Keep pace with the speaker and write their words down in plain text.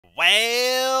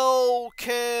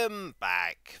Welcome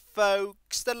back,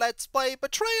 folks, to Let's Play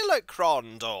Betrayal at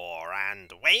Krondor,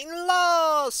 and when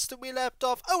last we left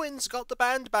off, Owen's got the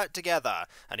band back together,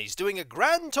 and he's doing a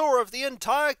grand tour of the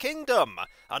entire kingdom.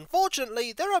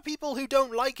 Unfortunately, there are people who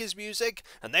don't like his music,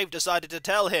 and they've decided to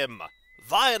tell him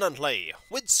violently,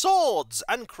 with swords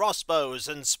and crossbows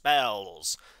and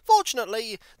spells.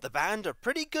 Fortunately, the band are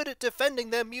pretty good at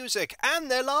defending their music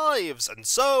and their lives, and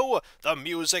so the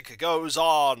music goes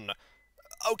on.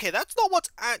 Okay, that's not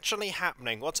what's actually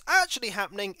happening. What's actually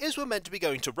happening is we're meant to be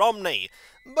going to Romney,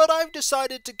 but I've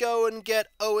decided to go and get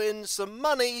Owen some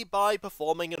money by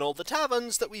performing in all the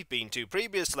taverns that we've been to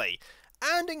previously.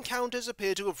 And encounters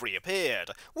appear to have reappeared,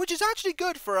 which is actually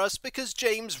good for us because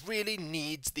James really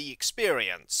needs the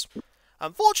experience.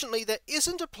 Unfortunately, there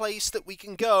isn't a place that we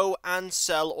can go and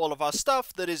sell all of our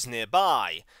stuff that is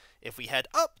nearby. If we head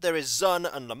up, there is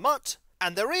Zun and Lamut,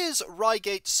 and there is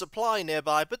Rygate's supply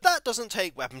nearby, but that doesn't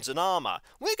take weapons and armour.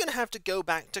 We're going to have to go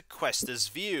back to Quester's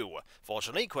View.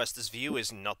 Fortunately, Quester's View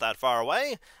is not that far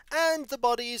away, and the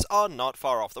bodies are not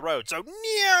far off the road, so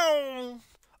meow!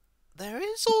 There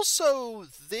is also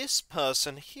this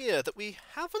person here that we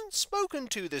haven't spoken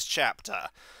to this chapter.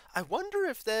 I wonder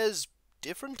if there's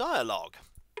different dialogue.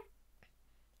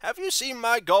 "Have you seen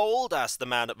my gold?" asked the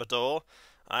man at the door.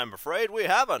 "I'm afraid we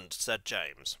haven't," said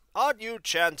James. "Aren't you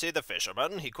Chanty the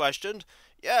fisherman?" he questioned.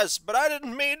 "Yes, but I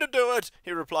didn't mean to do it,"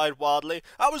 he replied wildly.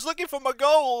 "I was looking for my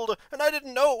gold, and I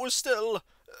didn't know it was still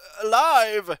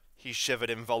alive." He shivered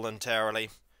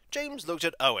involuntarily. James looked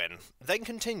at Owen, then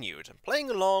continued, playing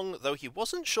along though he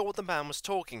wasn't sure what the man was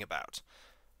talking about.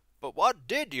 "But what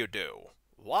did you do?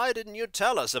 Why didn't you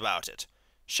tell us about it?"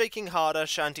 Shaking harder,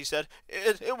 Shanty said,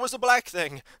 It was a black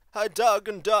thing. I dug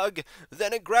and dug,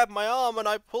 then it grabbed my arm and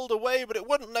I pulled away, but it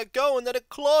wouldn't let go, and then it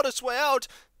clawed its way out,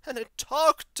 and it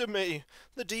talked to me.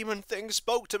 The demon thing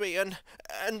spoke to me and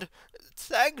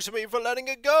thanked me for letting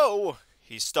it go."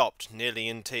 He stopped, nearly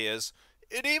in tears.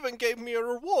 "It even gave me a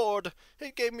reward.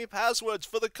 It gave me passwords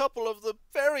for the couple of the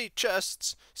fairy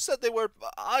chests. Said they were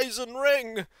eyes and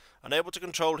ring." Unable to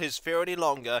control his fear any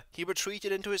longer, he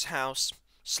retreated into his house,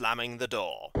 slamming the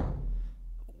door.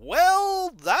 "Well,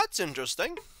 that's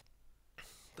interesting."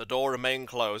 The door remained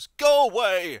closed. "Go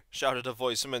away!" shouted a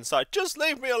voice from inside. "Just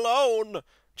leave me alone!"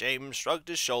 James shrugged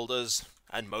his shoulders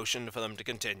and motioned for them to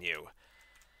continue.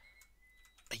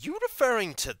 "Are you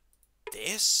referring to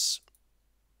this?"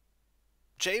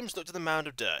 James looked at the mound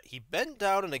of dirt. He bent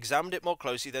down and examined it more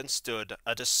closely, then stood,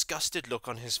 a disgusted look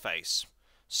on his face.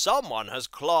 "Someone has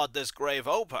clawed this grave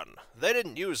open. They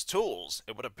didn't use tools.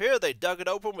 It would appear they dug it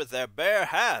open with their bare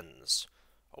hands.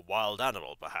 A wild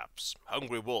animal, perhaps.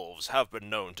 Hungry wolves have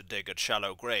been known to dig at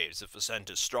shallow graves if the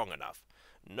scent is strong enough.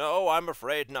 No, I'm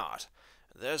afraid not.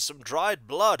 There's some dried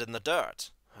blood in the dirt,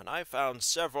 and I found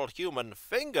several human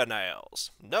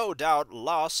fingernails, no doubt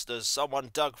lost as someone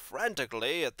dug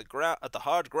frantically at the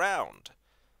hard ground."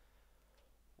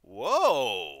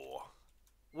 Whoa!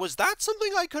 Was that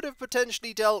something I could have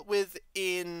potentially dealt with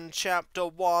in Chapter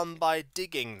 1 by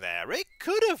digging there? It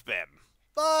could have been,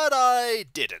 but I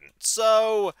didn't,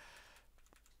 so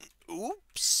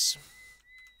oops.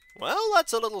 Well,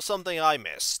 that's a little something I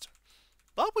missed.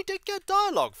 But we did get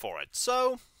dialogue for it,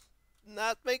 so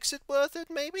that makes it worth it,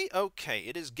 maybe? Okay,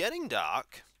 it is getting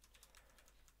dark.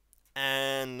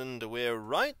 And we're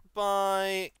right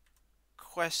by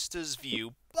Quester's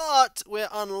View, but we're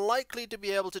unlikely to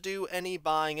be able to do any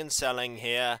buying and selling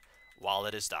here while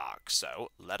it is dark.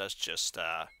 So let us just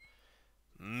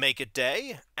make it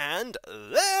day, and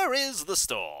there is the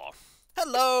store.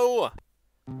 Hello!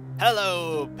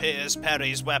 "Hello, Piers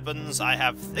Perry's Weapons. I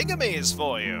have thingamies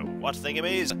for you." "What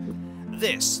thingamies?"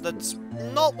 "This, that's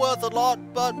not worth a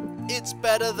lot, but it's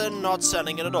better than not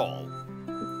selling it at all.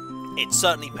 It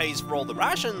certainly pays for all the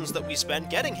rations that we spent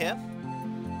getting here."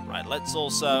 Right, let's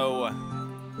also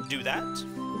do that.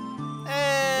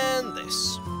 And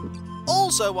this.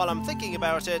 Also, while I'm thinking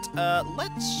about it,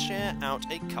 let's share out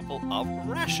a couple of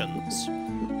rations.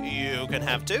 You can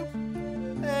have 2,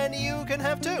 and you can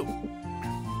have 2.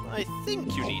 I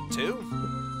think you need 2.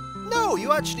 No,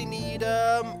 you actually need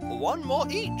 1 more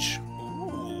each.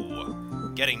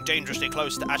 Ooh, getting dangerously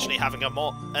close to actually having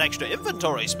an extra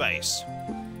inventory space.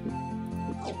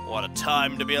 What a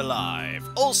time to be alive.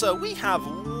 Also, we have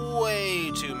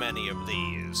way too many of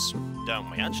these, don't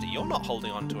we? Actually, you're not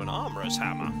holding on to an armorer's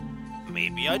hammer.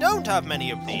 Maybe I don't have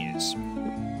many of these.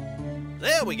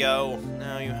 There we go.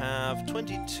 Now you have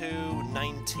 22,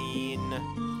 19,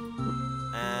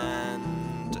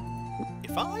 and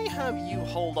if I have you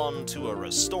hold on to a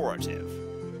restorative,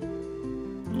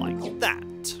 like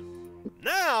that,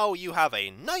 Now you have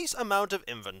a nice amount of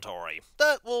inventory.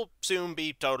 That will soon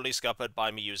be totally scuppered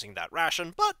by me using that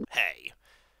ration, but hey.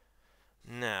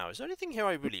 Now, is there anything here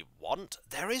I really want?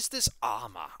 There is this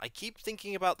armor. I keep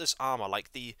thinking about this armor,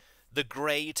 like the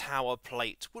grey tower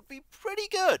plate would be pretty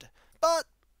good, but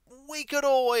we could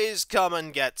always come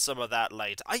and get some of that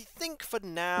later. I think for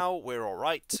now we're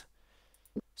alright.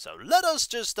 So let us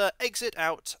just exit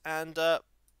out, and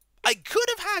I could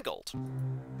have haggled.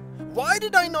 Why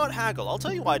did I not haggle? I'll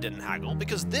tell you why I didn't haggle,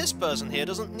 because this person here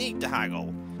doesn't need to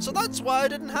haggle. So that's why I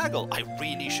didn't haggle. I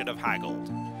really should have haggled.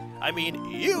 I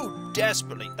mean, you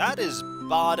desperately... That is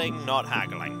barding, not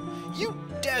haggling. You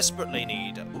desperately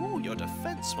need... Ooh, your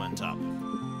defense went up.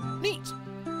 Neat.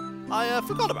 I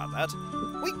forgot about that.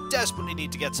 We desperately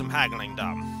need to get some haggling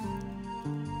done.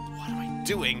 What am I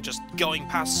doing? Just going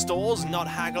past stores, not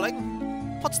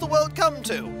haggling? What's the world come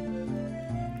to?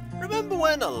 Remember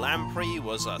when a lamprey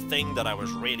was a thing that I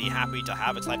was really happy to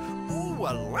have? It's like, ooh,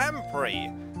 a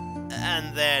lamprey.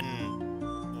 And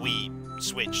then we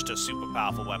switched to super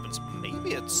powerful weapons.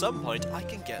 Maybe at some point I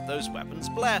can get those weapons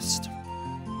blessed.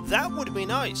 That would be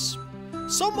nice.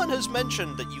 Someone has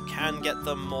mentioned that you can get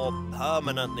them more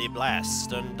permanently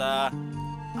blessed, and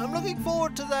I'm looking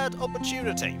forward to that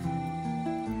opportunity.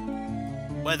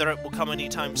 Whether it will come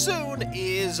anytime soon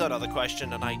is another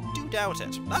question, and I do doubt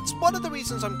it. That's one of the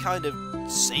reasons I'm kind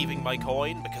of saving my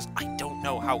coin, because I don't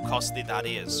know how costly that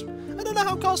is. I don't know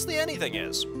how costly anything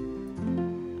is.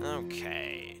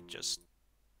 Okay, just...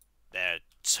 They're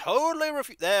totally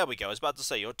there we go, I was about to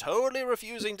say, you're totally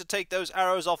refusing to take those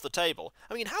arrows off the table.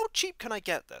 I mean, how cheap can I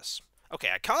get this? Okay,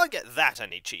 I can't get that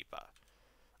any cheaper.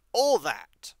 Or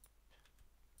that.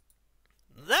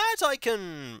 That I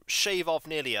can shave off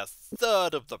nearly a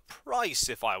third of the price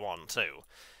if I want to.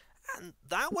 And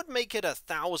that would make it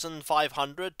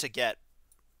 1,500 to get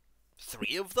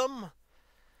 3 of them.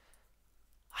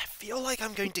 I feel like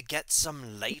I'm going to get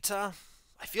some later.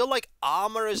 I feel like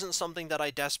armor isn't something that I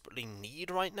desperately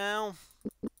need right now.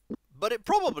 But it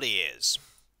probably is.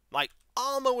 Like,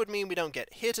 armor would mean we don't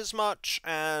get hit as much,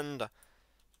 and...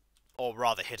 or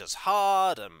rather hit as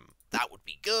hard, and that would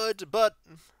be good, but...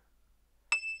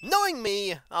 knowing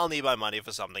me, I'll need my money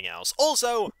for something else.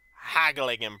 Also,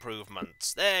 haggling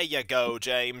improvements. There you go,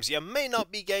 James. You may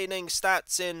not be gaining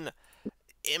stats in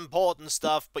important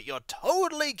stuff, but you're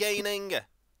totally gaining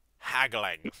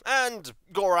haggling. And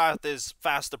Gorath is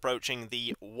fast approaching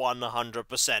the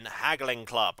 100% haggling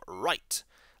club. Right.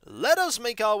 Let us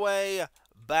make our way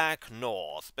back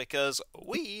north, because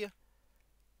we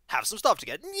have some stuff to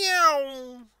get.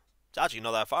 Meow! It's actually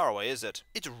not that far away, is it?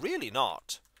 It's really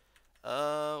not.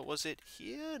 Was it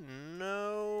here?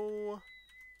 No.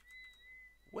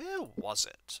 Where was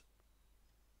it?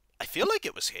 I feel like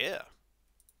it was here.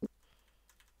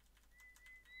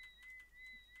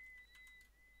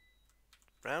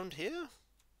 Round here?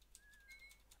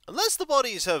 Unless the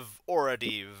bodies have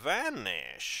already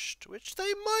vanished, which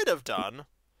they might have done.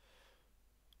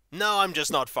 No, I'm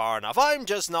just not far enough. I'm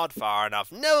just not far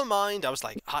enough. Never mind. I was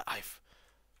like,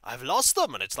 I've lost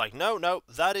them, and it's like, no,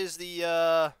 that is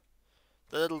the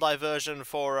little diversion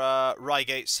for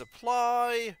Rygate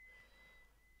supply.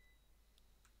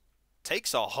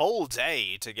 Takes a whole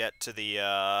day to get to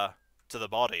the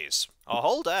bodies. A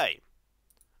whole day.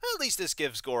 At least this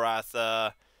gives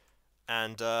Gorath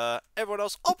and everyone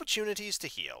else opportunities to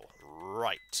heal.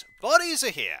 Right. Bodies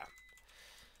are here.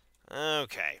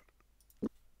 Okay.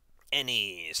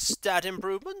 Any stat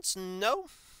improvements? No.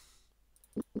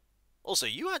 Also,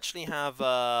 you actually have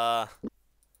a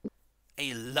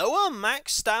lower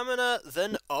max stamina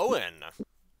than Owen.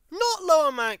 Not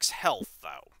lower max health,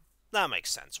 though. That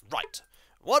makes sense. Right.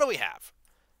 What do we have?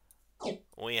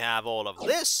 We have all of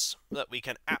this that we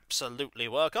can absolutely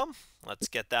work on. Let's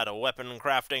get that weapon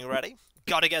crafting ready.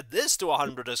 Gotta get this to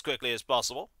 100 as quickly as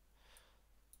possible.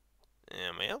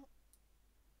 There we go.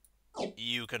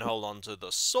 You can hold on to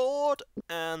the sword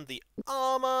and the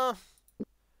armor.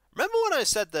 Remember when I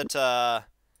said that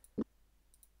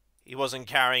he wasn't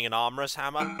carrying an armorer's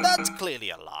hammer? That's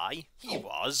clearly a lie. He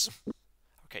was.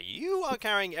 Okay, you are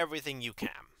carrying everything you can.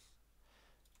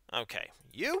 Okay,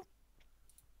 you...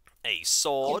 a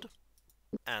sword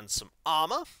and some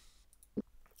armor,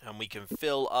 and we can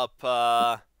fill up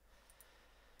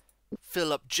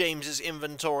James's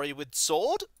inventory with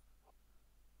sword.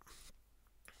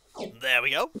 There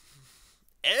we go.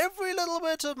 Every little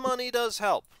bit of money does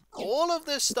help. All of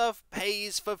this stuff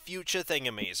pays for future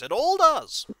thingamies. It all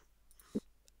does.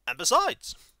 And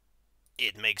besides,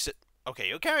 it makes it... Okay,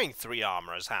 you're carrying 3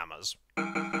 armorer's hammers.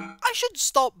 I should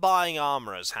stop buying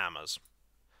armorer's hammers.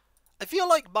 I feel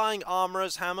like buying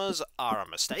armorer's hammers are a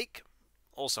mistake.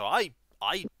 Also, I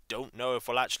don't know if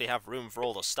we'll actually have room for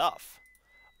all the stuff.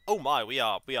 Oh my, we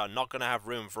are not going to have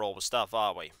room for all the stuff,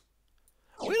 are we?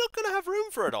 We're not going to have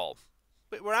room for it all.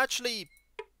 But we're actually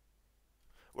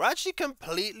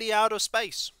completely out of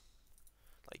space.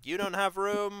 Like, you don't have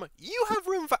room. You have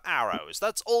room for arrows.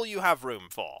 That's all you have room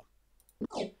for.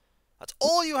 That's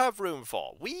all you have room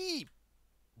for. We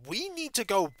need to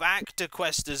go back to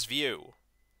Quester's View.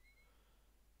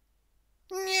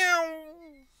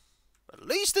 At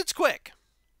least it's quick.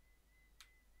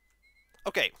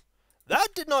 Okay, that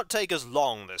did not take us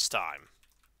long this time.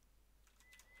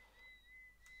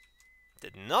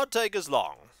 Did not take us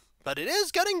long. But it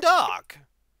is getting dark.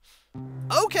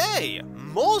 Okay,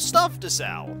 more stuff to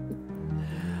sell.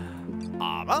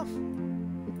 Armor.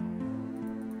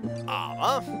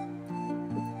 Armor.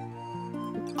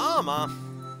 Armor.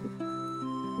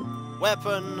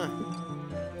 Weapon.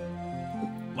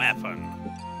 Weapon.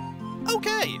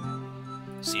 Okay.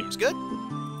 Seems good.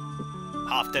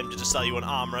 Half tempted to sell you an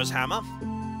armorer's hammer.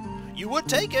 You would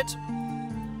take it.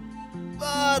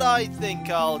 But I think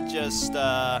I'll just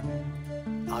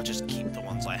keep the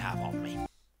ones I have on me.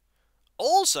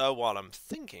 Also, while I'm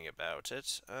thinking about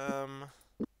it,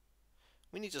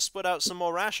 we need to split out some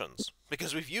more rations,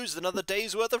 because we've used another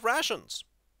day's worth of rations.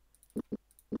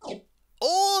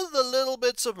 All the little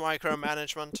bits of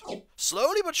micromanagement.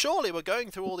 Slowly but surely we're going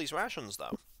through all these rations,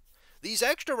 though. These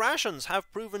extra rations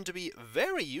have proven to be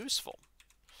very useful.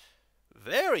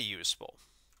 Very useful.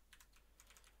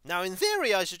 Now, in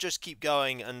theory, I should just keep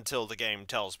going until the game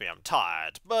tells me I'm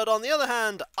tired, but on the other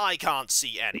hand, I can't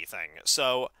see anything,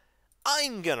 so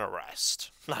I'm gonna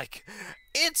rest. Like,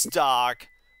 it's dark,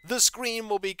 the screen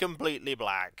will be completely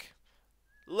black.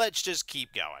 Let's just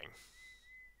keep going.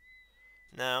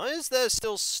 Now, is there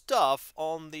still stuff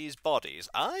on these bodies?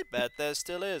 I bet there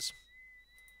still is.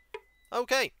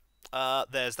 Okay,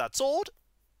 there's that sword.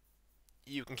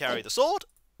 You can carry the sword.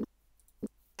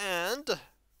 And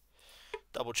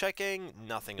double checking,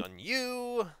 nothing on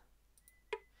you.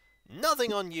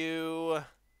 Nothing on you.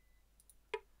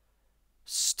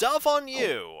 Stuff on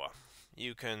you.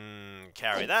 You can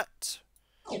carry that.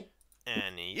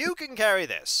 And you can carry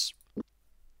this.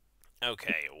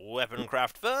 Okay, weapon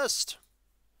craft first.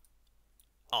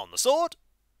 On the sword.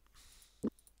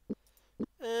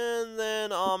 And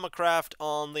then armor craft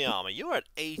on the armor. You're at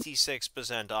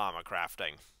 86% armor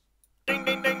crafting. Ding,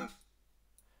 ding, ding.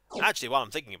 Actually, while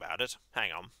I'm thinking about it,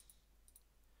 hang on.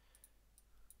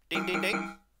 Ding, ding,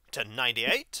 ding. To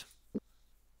 98.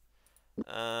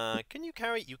 Can you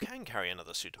carry... You can carry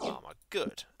another suit of armor.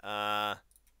 Good.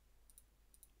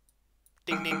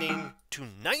 Ding, ding, ding. To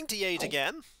 98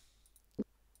 again.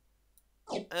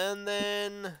 And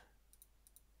then...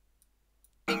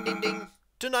 Ding, ding, ding.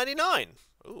 To 99.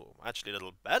 Ooh, actually a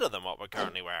little better than what we're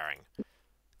currently wearing.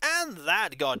 And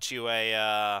that got you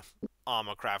a,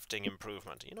 armor crafting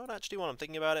improvement. You know what, actually, while I'm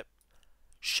thinking about it?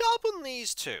 Sharpen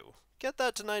these two. Get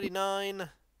that to 99.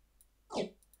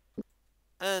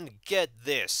 And get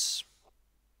this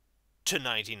to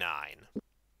 99.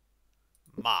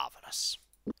 Marvelous.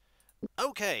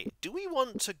 Okay, do we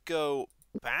want to go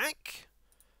back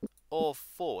or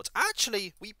forwards?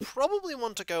 Actually, we probably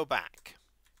want to go back.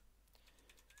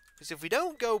 Because if we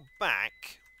don't go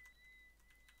back,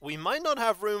 we might not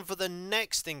have room for the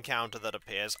next encounter that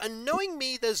appears, and knowing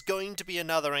me, there's going to be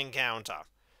another encounter.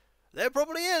 There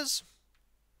probably is.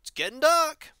 It's getting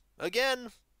dark. Again.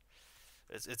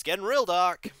 It's getting real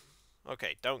dark.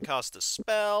 Okay, don't cast a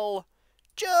spell.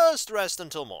 Just rest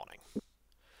until morning.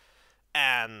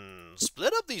 And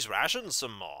split up these rations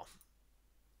some more.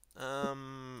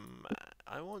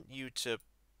 I want you to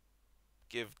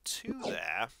give 2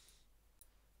 there.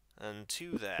 And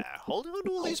 2 there. Holding on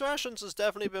to all these rations has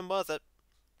definitely been worth it.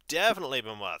 Definitely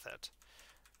been worth it.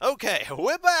 Okay,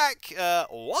 we're back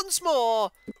once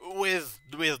more with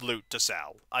loot to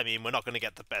sell. I mean, we're not going to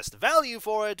get the best value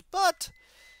for it, but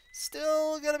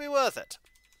still going to be worth it.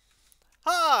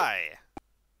 Hi!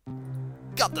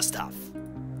 Got the stuff.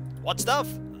 What stuff?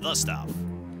 The stuff.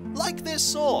 Like this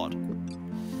sword.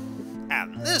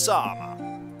 And this armor.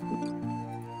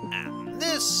 And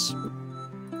this.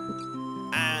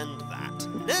 And that.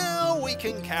 Now we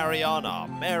can carry on our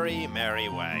merry, merry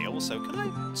way. Also, can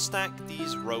I stack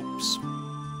these ropes?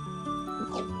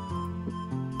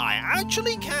 I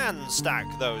actually can stack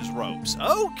those ropes.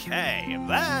 Okay,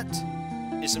 that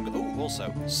is some... Oh,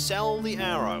 also, sell the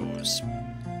arrows.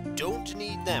 Don't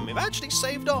need them. We've actually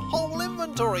saved a whole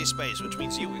inventory space, which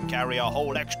means you can carry a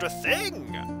whole extra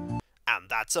thing. And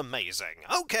that's amazing.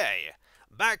 Okay,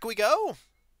 back we go.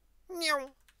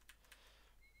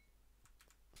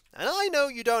 And I know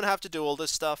you don't have to do all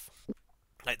this stuff.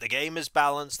 Like, the game is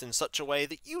balanced in such a way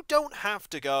that you don't have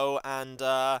to go and,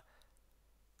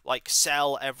 like,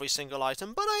 sell every single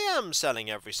item, but I am selling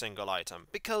every single item,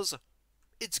 because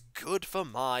it's good for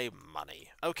my money.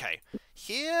 Okay,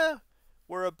 here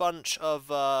were a bunch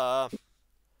of,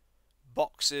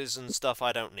 boxes and stuff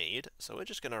I don't need, so we're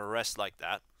just gonna rest like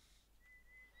that.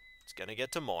 It's gonna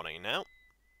get to morning now,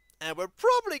 and we're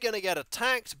probably gonna get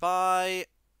attacked by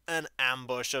an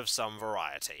ambush of some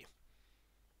variety.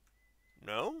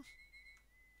 No?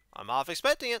 I'm half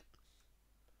expecting it.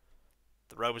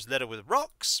 The road was littered with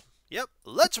rocks. Yep,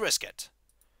 let's risk it.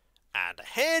 And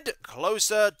head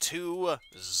closer to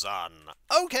Zun.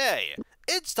 Okay,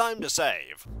 it's time to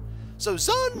save. So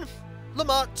Zun,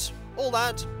 Lamut, all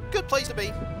that, good place to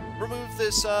be. Remove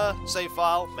this save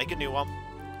file, make a new one.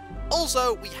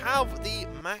 Also, we have the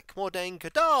Mac Mordain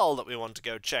Kadal that we want to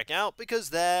go check out,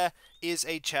 because there is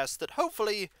a chest that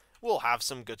hopefully will have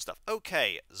some good stuff.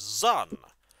 Okay, Zun.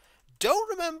 Don't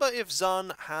remember if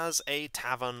Zun has a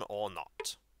tavern or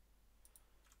not.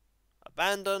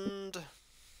 Abandoned.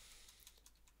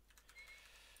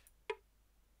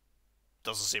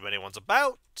 Doesn't seem anyone's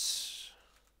about.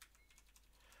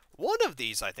 One of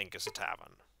these, I think, is a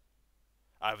tavern.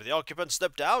 Either the occupants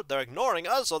slipped out, they're ignoring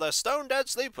us, or they're stone-dead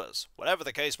sleepers. Whatever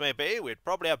the case may be, we'd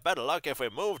probably have better luck if we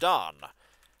moved on.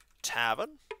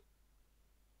 Tavern?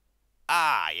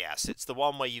 Ah, yes, it's the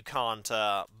one where you can't,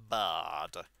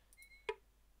 bard.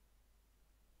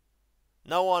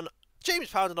 No one... James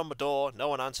pounded on the door, no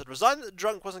one answered. Resigned that the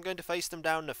drunk wasn't going to face them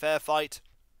down in a fair fight,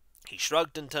 he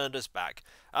shrugged and turned his back.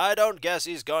 I don't guess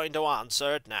he's going to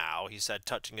answer it now, he said,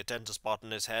 touching a tender spot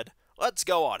in his head. Let's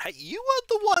go on. Hey, you were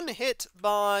the one hit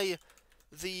by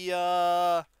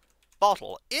the,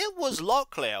 bottle. It was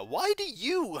Locklear. Why do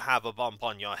you have a bump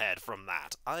on your head from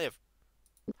that? I have...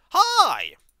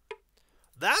 Hi!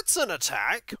 That's an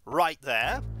attack, right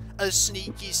there. A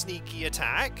sneaky, sneaky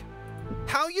attack.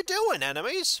 How you doing,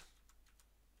 enemies?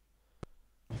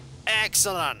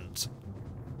 Excellent!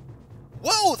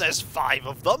 Whoa, there's 5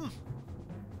 of them!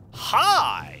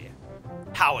 Hi!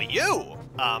 How are you?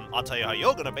 I'll tell you how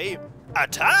you're gonna be.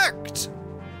 Attacked!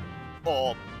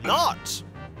 Or not.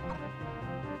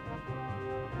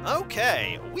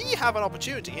 Okay, we have an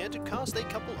opportunity here to cast a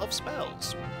couple of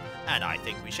spells. And I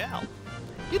think we shall.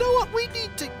 You know what, we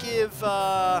need to give,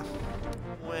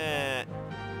 where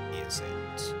is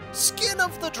it? Skin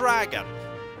of the Dragon.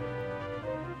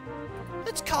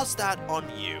 Let's cast that on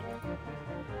you.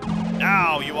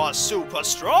 Now you are super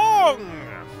strong!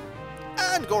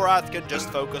 And Gorath can just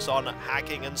focus on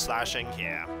hacking and slashing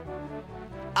here.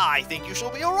 I think you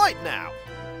shall be alright now.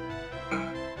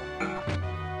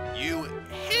 You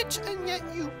hit and yet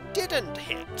you didn't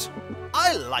hit.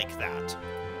 I like that.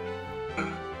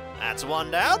 That's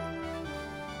one down.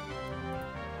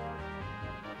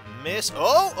 Miss.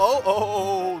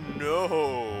 Oh,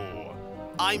 no.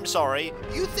 I'm sorry.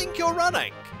 You think you're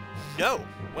running? No.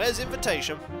 Where's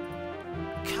invitation?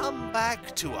 Come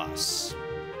back to us.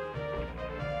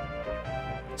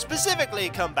 Specifically,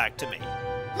 come back to me.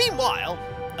 Meanwhile,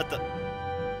 at the...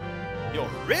 You're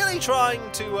really trying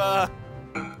to,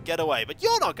 get away, but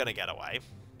you're not gonna get away.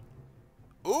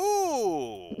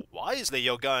 Ooh, wisely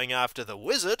you're going after the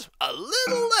wizard. A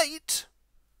little late.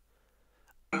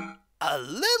 A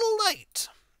little late.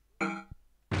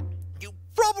 You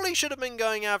probably should have been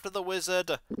going after the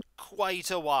wizard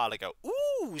quite a while ago.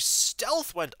 Ooh,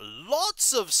 stealth went...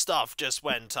 Lots of stuff just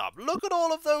went up. Look at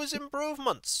all of those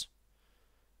improvements.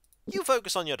 You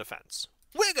focus on your defense.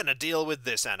 We're gonna deal with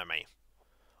this enemy.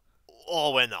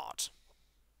 Or we're not.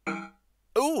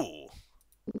 Ooh.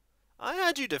 I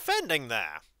had you defending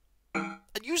there.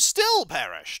 And you still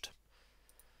perished.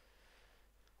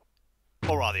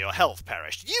 Or rather, your health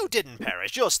perished. You didn't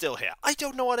perish. You're still here. I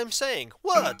don't know what I'm saying.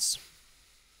 Words.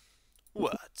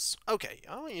 Words. Okay,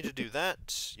 I want you to do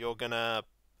that. You're gonna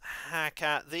hack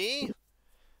at thee.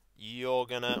 You're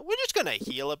gonna... We're just gonna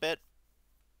heal a bit.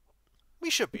 We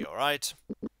should be alright.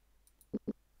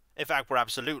 In fact, we're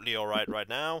absolutely alright right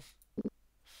now.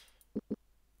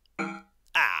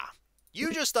 Ah.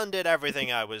 You just undid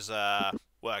everything I was,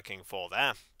 working for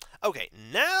there. Okay,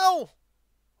 now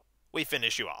we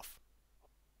finish you off.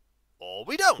 Or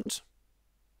we don't.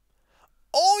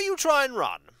 Or you try and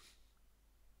run.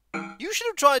 You should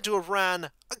have tried to have ran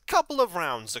a couple of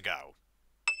rounds ago.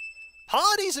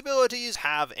 Party's abilities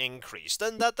have increased,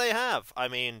 and that they have. I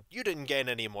mean, you didn't gain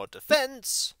any more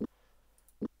defense,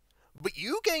 but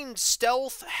you gained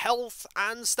stealth, health,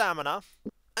 and stamina,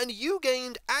 and you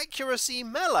gained accuracy,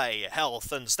 melee,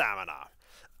 health, and stamina.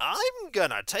 I'm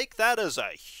gonna take that as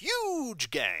a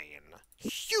huge gain.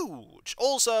 Huge.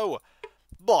 Also,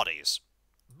 bodies.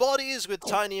 bodies with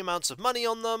tiny amounts of money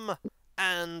on them,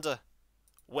 and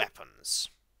weapons.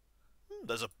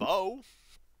 There's a bow.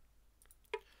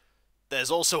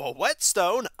 There's also a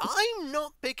whetstone. I'm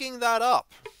not picking that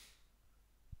up.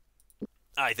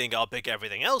 I think I'll pick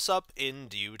everything else up in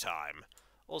due time.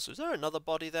 Also, is there another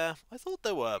body there? I thought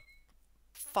there were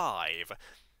 5.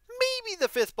 Maybe the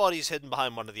 5th body's hidden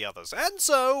behind one of the others. And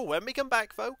so, when we come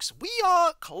back, folks, we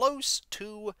are close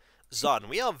to Zun.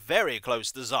 We are very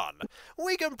close to Zun.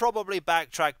 We can probably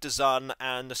backtrack to Zun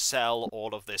and sell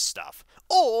all of this stuff.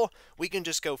 Or, we can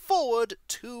just go forward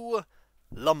to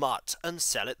Lamut and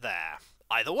sell it there.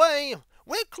 Either way,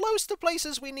 we're close to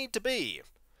places we need to be.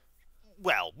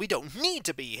 Well, we don't need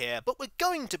to be here, but we're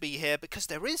going to be here because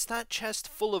there is that chest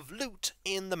full of loot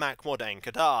in the Makmordain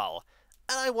Kadal,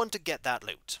 and I want to get that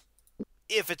loot.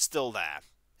 If it's still there.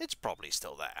 It's probably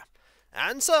still there.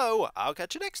 And so, I'll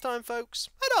catch you next time, folks,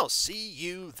 and I'll see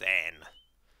you then.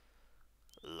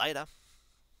 Later.